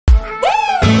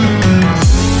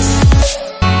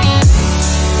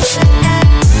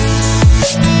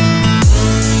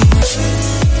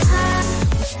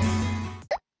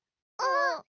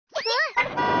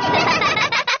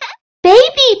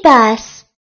babybus.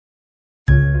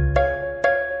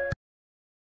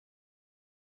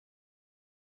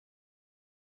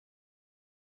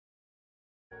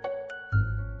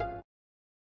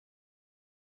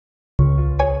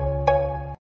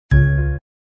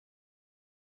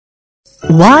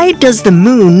 Why does the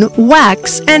moon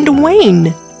wax and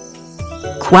wane?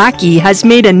 Quacky has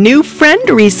made a new friend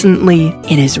recently.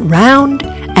 It is round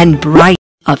and bright.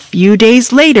 A few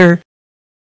days later,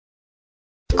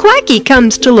 Quacky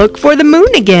comes to look for the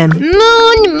moon again.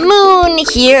 Moon, moon,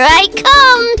 here I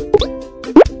come.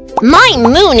 My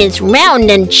moon is round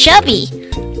and chubby.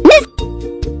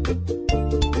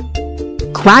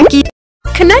 Quacky,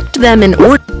 connect them in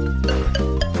order.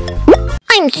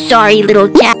 I'm sorry, little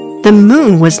cat. The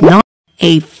moon was not.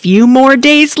 A few more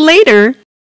days later,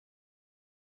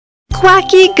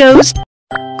 Quacky goes,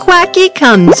 Quacky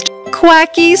comes,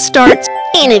 Quacky starts.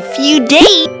 In a few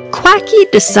days, Quacky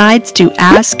decides to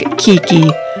ask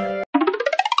Kiki.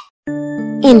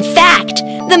 In fact,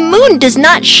 the moon does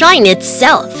not shine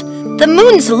itself. The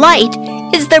moon's light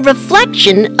is the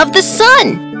reflection of the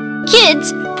sun.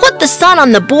 Kids, put the sun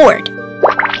on the board.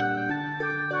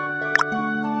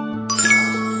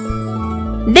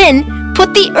 Then,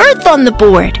 put the earth on the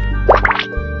board.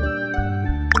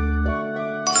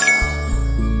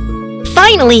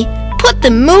 Finally, put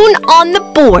the moon on the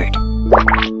board.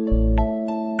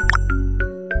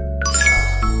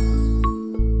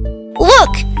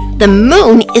 Look, the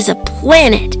moon is a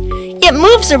planet. It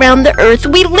moves around the earth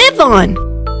we live on.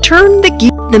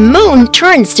 The moon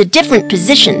turns to different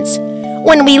positions.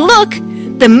 When we look,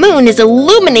 the moon is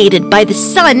illuminated by the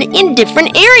sun in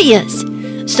different areas.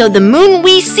 So the moon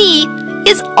we see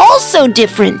is also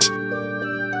different.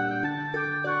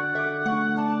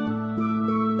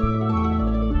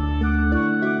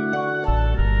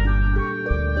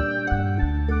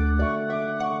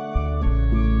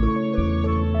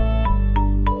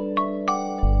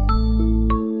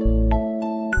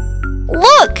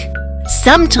 Look!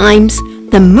 Sometimes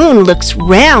the moon looks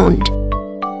round.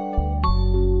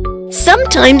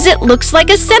 Sometimes it looks like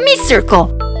a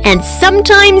semicircle. And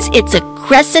sometimes it's a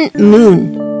crescent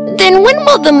moon. Then when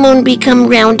will the moon become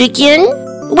round again?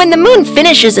 When the moon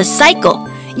finishes a cycle,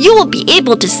 you will be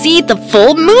able to see the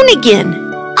full moon again.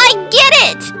 I get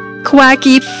it!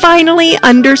 Quacky finally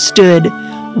understood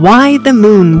why the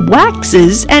moon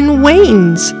waxes and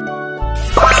wanes.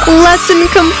 Lesson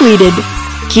completed.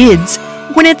 Kids,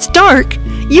 when it's dark,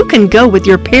 you can go with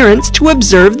your parents to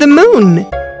observe the moon.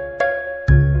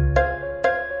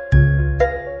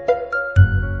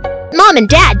 Mom and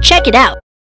Dad, check it out.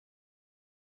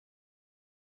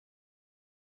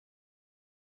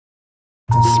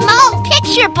 Small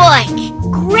picture book!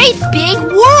 Great big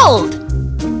world!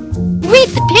 Read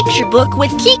the picture book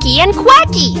with Kiki and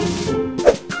Quacky.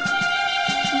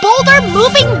 Boulder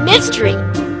moving mystery.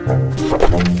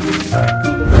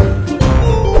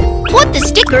 Put the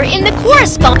sticker in the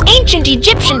corresponding. Ancient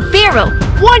Egyptian pharaoh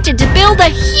wanted to build a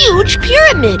huge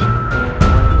pyramid.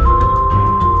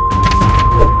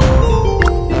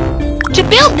 To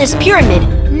build this pyramid,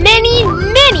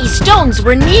 many stones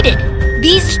were needed.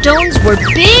 These stones were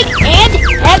big and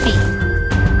heavy.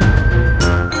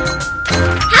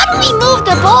 How do we move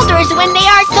the boulders when they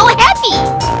are so heavy?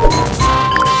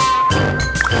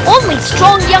 Only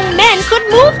strong young men could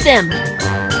move them.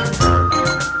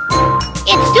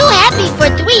 It's too heavy for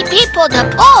 3 people to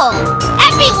pull.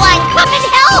 Everyone, come and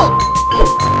help!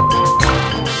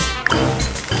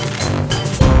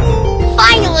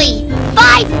 Finally!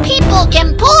 5 people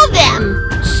can pull them!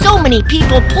 So many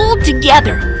people pulled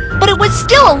together, but it was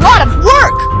still a lot of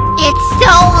work! It's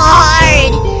so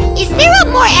hard! Is there a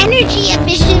more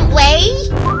energy-efficient way?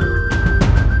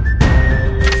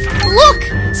 Look!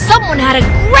 Someone had a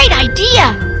great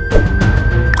idea!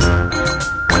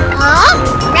 Huh?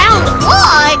 Round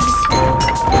logs!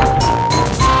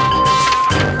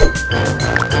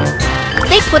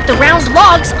 They put the round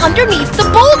logs underneath the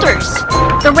boulders.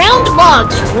 The round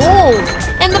logs rolled,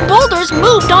 and the boulders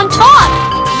moved on top.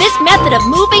 This method of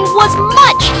moving was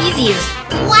much easier.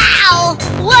 Wow!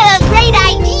 What a great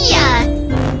idea!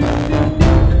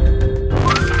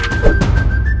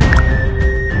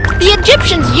 The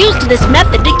Egyptians used this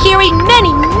method to carry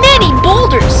many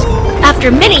boulders.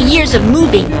 After many years of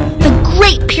moving, the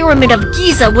Great Pyramid of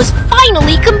Giza was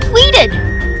finally completed.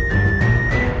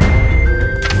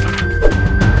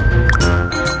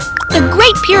 The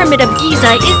Great Pyramid of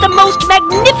Giza is the most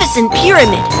magnificent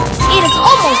pyramid. It is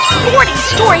almost 40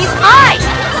 stories high.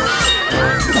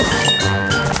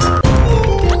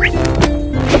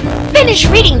 Finish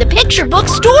reading the picture book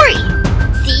story.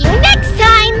 See you next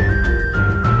time.